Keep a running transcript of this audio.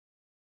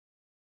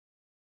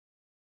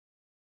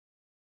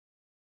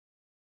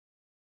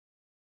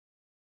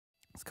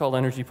It's called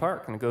Energy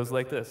Park, and it goes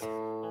like this.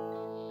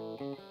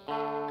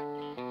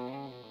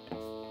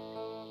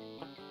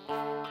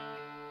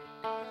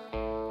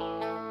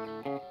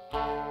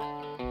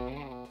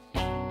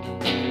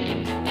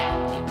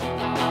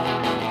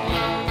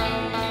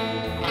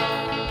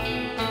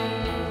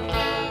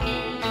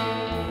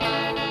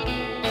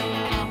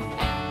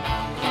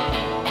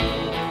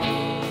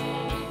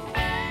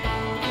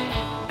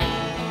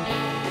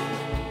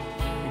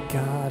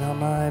 Got on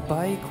my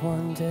bike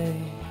one day,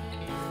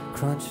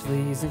 crunched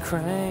leaves and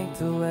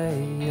cranked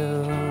away.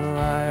 Oh,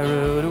 I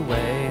rode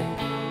away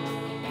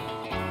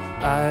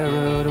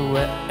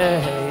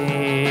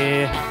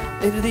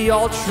into the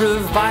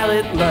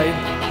ultraviolet light.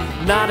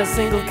 Not a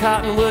single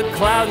cottonwood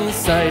cloud in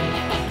sight.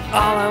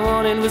 All I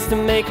wanted was to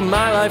make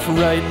my life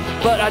right,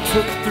 but I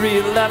took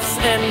 3 lefts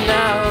and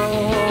now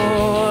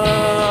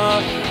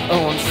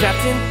I'm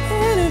trapped in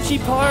Energy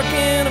Park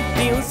and I'm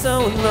feeling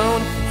so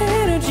alone.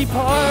 Energy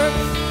Park,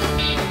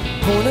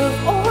 point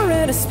of ore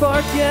and a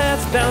spark, yeah,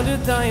 it's bound to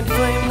die in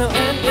flame, no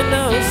end and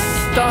no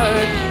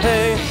start,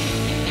 hey.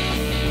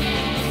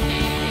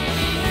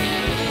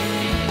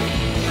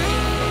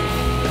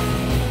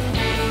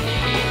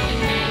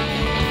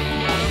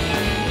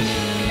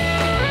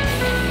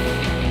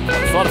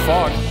 It's a lot of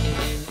fog.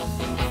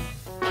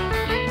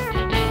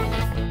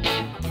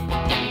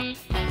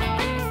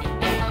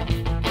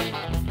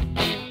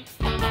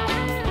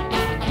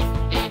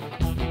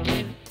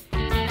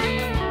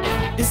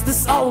 Is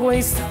this all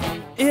waste?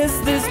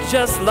 Is this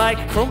just like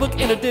a Chromebook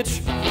in a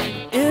ditch?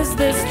 Is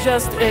this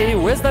just a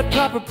where's that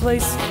proper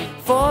place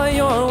for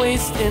your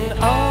waste in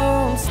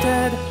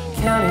Olmsted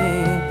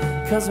County?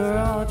 Cause we're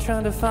all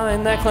trying to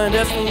find that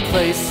clandestine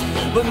place,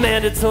 but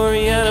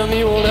mandatory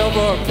enemy won't help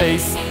our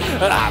pace.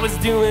 I was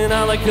doing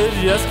all I could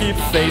to just keep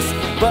face,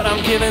 but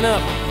I'm giving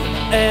up,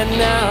 and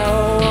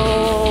now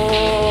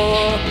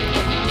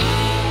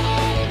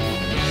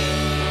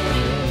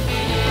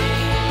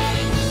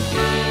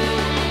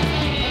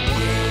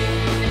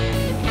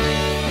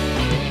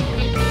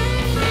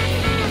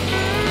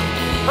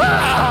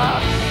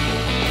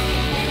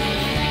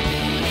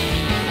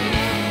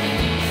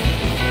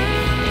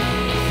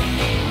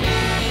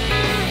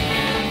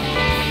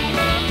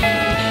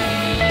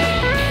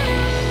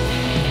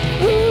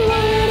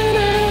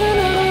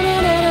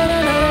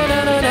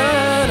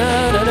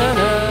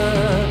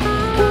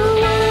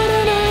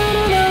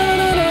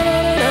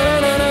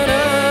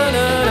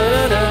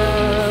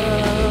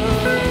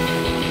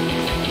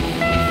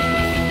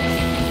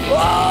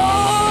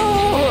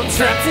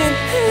trapped in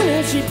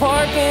Energy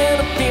Park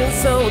and I'm feeling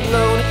so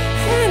alone.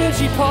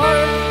 Energy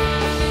Park,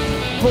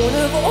 point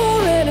of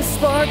ore and a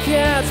spark,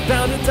 yeah, it's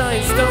bound to die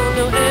in stone,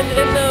 no end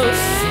and no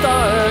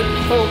start.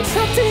 Oh, I'm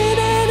trapped in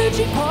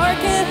Energy Park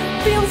and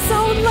feeling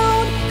so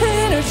alone.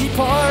 Energy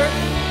Park,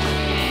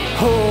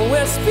 oh,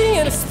 SP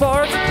and a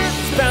spark,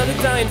 it's bound to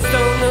die in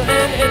stone, no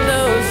end and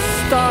no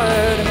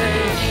start. Hey.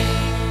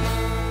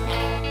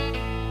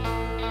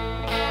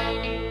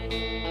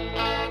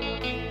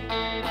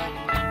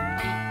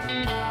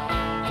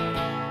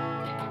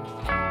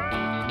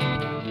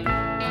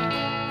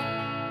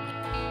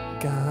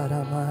 Got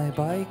on my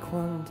bike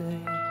one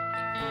day,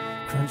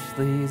 crunched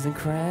leaves and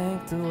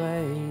cranked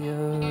away.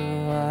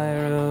 Oh, I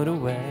rode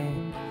away.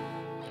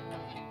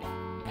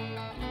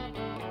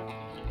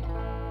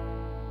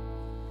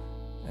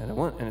 And a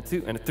 1 and a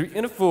 2 and a 3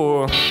 and a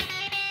 4.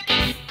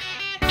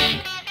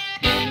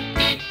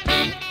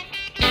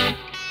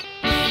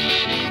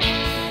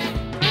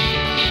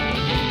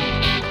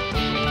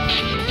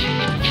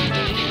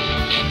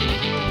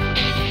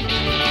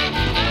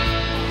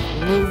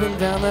 Moving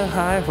down the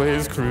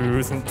highways,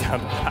 cruising down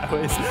the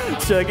highways,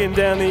 chugging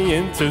down the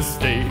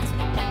interstate.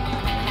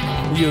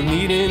 You'll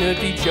need an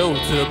empty Joe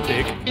to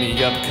pick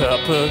me up a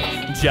cup of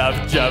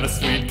Java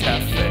Sweet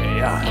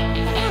Cafe.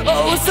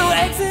 Oh, so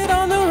exit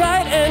on the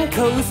right and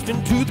coast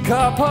into the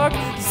car park.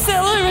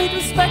 Decelerate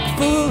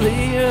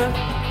respectfully,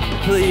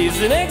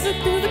 please. And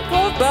exit through the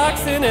glove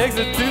box and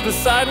exit to the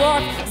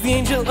sidewalk. As the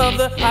angel of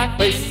the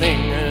highway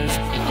singers.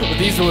 With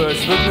these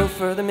words, look no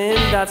further, man,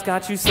 that's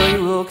got you so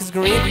you will. Cause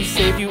green tea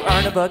saved you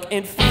earn a buck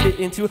and feed it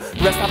into a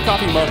rest stop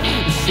coffee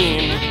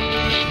machine.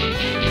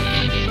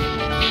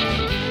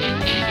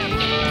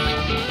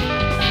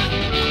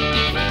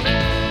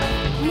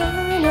 Na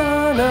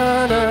na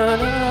na na na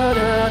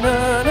na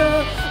na na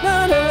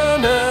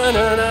na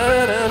na na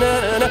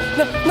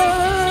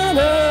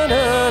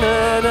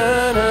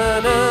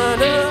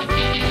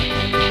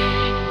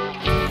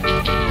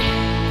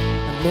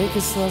make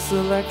a slow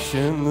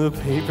selection, the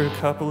paper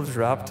cup will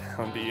drop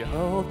down.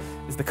 Behold,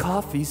 is the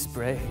coffee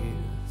sprays.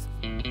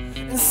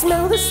 And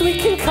smell the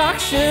sweet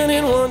concoction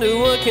and wonder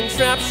what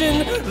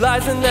contraption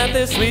lies in that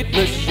there sweet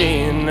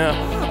machine.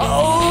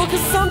 Oh, cause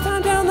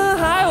sometime down the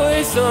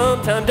highway,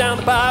 sometime down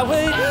the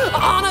byway,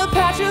 on a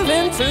patch of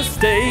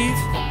interstate,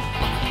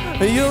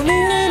 you'll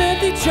need an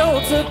empty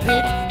Jolt to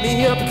pick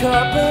me up a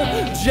cup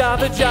of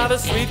Java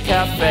Sweet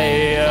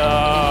Cafe.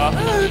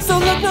 So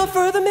look no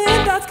further,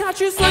 man, that's got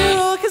you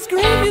slow. Cause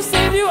green you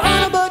save you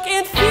on a buck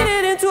and feed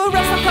it into a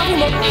rest stop coffee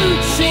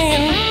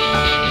machine.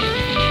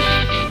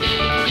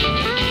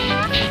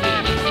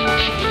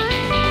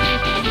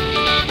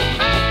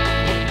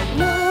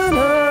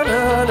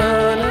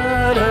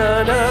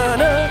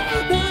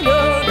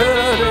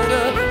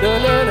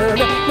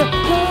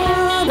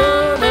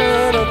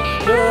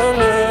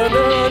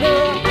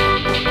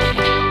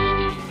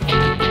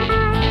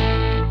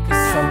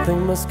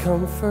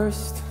 come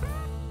first,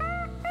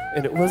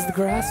 and it was the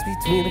grass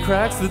between the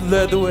cracks that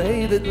led the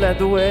way, that led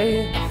the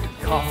way.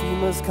 Coffee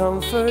must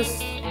come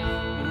first,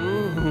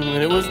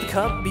 and it was the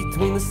cup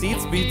between the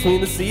seats,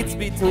 between the seats,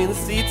 between the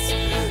seats,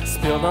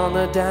 spilled on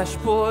the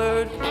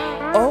dashboard.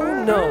 Oh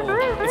no,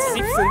 it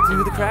seeps in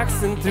through the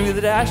cracks and through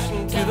the dash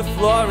and to the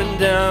floor and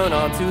down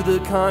onto the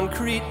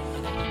concrete.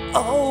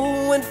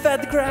 Oh, and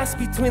fed the grass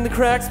between the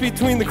cracks,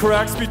 between the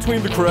cracks,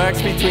 between the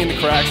cracks, between the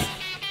cracks.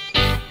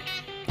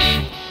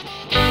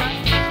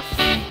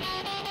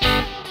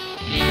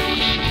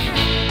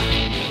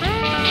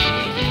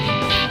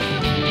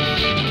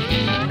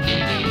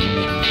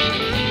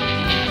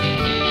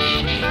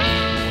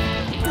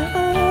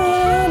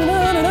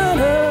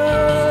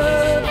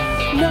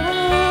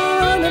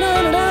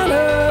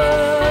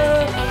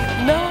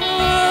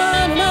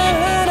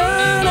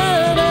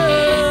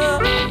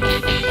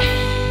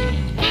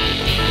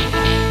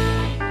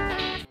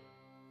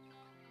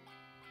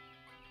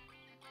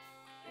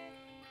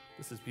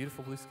 This is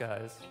beautiful blue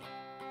skies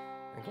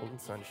and golden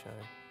sunshine.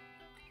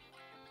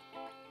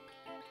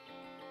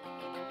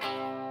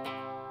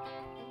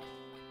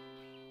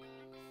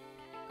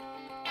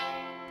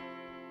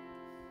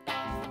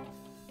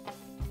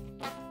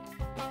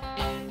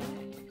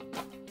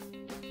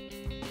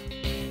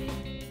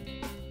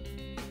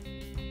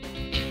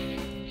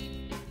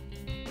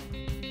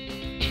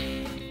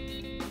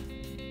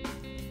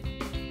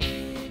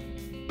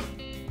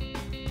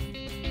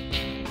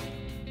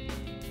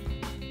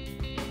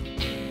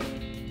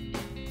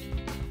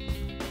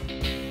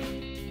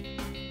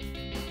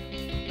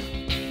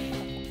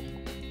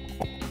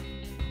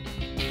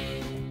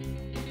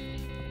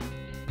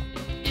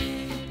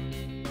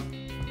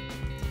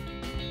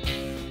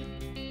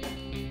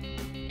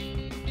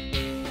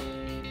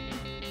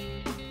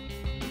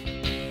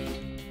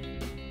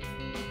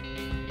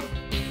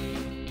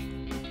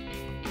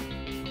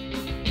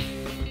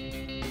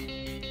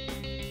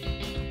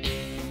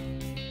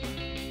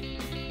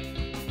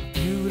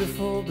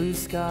 Beautiful blue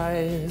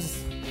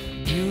skies,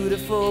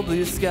 beautiful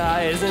blue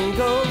skies and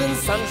golden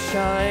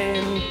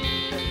sunshine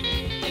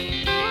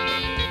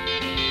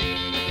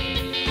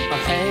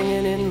are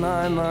hanging in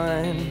my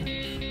mind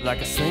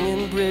like a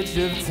swinging bridge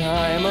of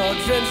time, all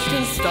drenched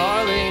in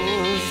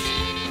starlings.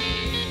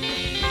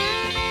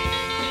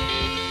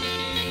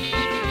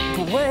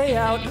 Way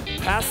out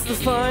past the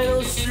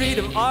final street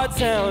of our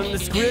town,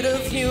 this grid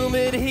of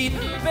humid heat,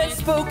 bed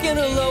spoke in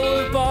a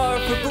lower bar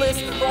for bliss.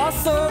 Our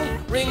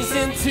song rings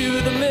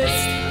into the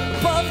mist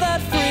above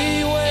that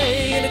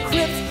freeway in a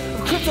crypt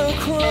of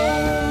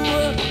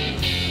cryptochrome.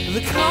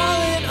 They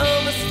call it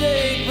a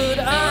mistake, but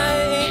I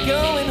ain't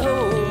going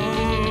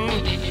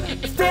home.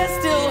 If there's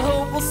still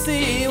hope, we'll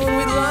see when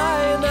we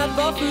lie in that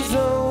buffer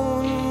zone.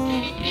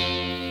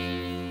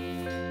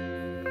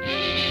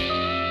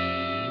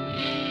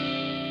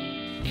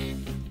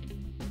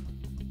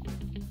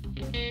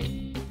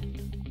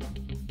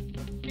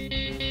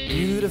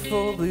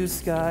 Beautiful blue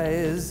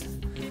skies,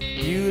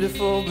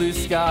 beautiful blue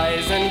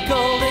skies and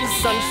golden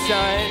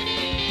sunshine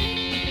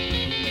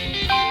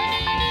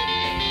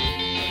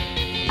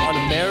on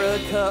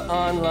America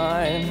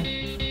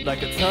Online,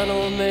 like a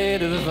tunnel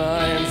made of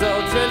vines,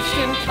 all drenched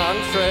in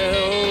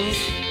contrails.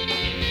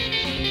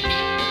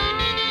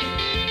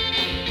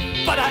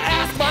 But I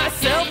ask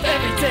myself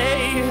every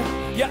day,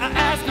 yeah, I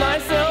ask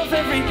myself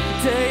every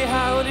day,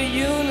 how do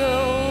you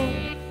know?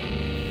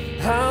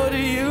 How do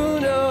you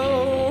know?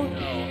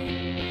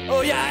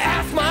 Oh yeah, I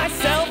ask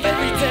myself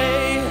every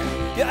day.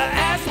 Yeah, I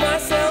ask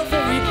myself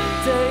every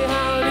day.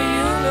 How do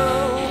you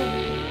know?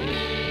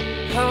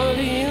 How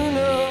do you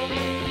know?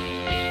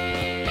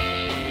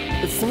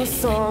 It's no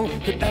song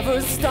could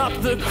ever stop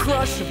the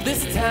crush of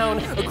this town,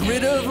 a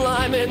grid of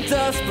lime and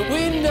dust. But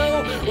we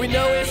know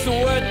it's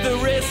worth the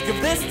risk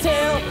of this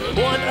tale,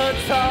 one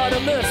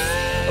autonomous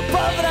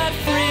above that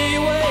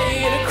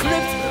freeway in a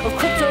crypt of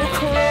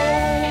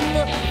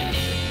cryptochrome.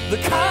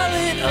 They call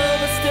it a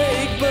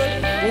mistake, but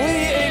we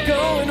ain't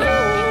going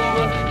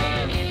home.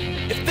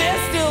 If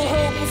there's still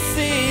hope, we'll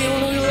see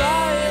when we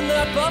lie in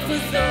that buffer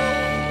zone.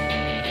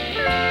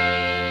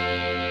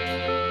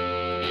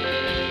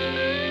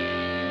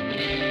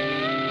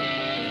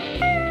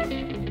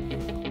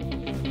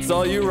 It's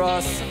all you,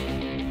 Ross.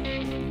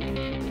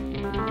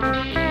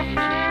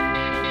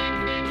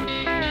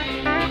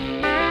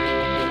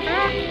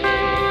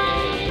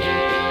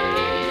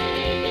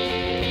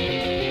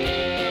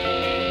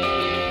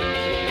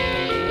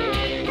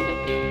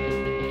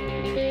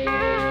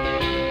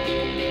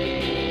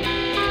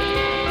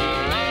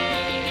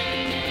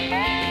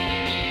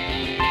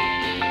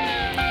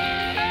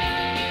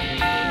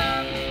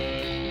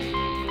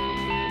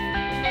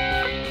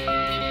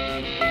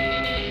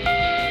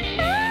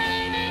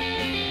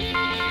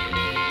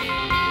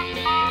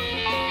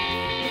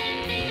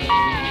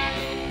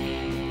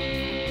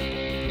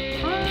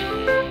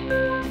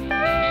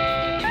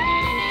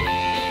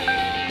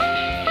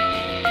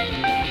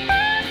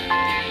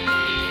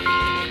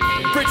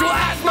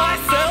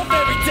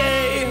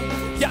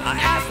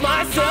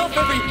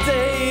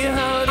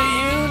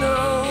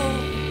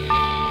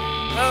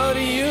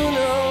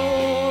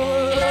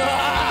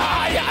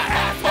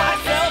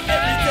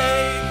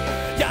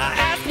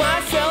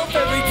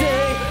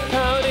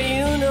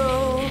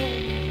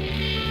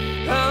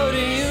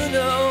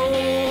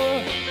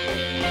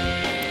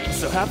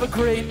 Have a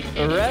great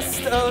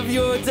rest of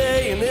your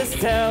day in this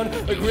town,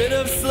 a grid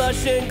of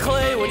slush and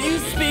clay. When you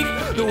speak,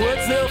 the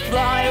words they'll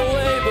fly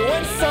away, but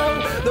when sung,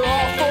 they'll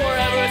all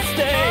forever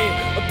stay.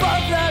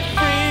 Above that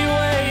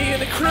freeway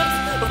in the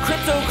crypt of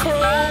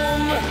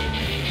cryptochrome,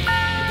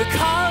 they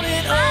call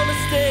it a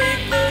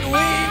mistake that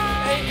we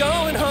ain't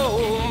going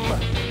home.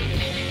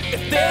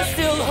 If there's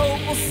still hope,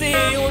 we'll see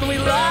when we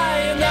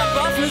lie in that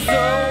buffer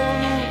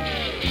zone.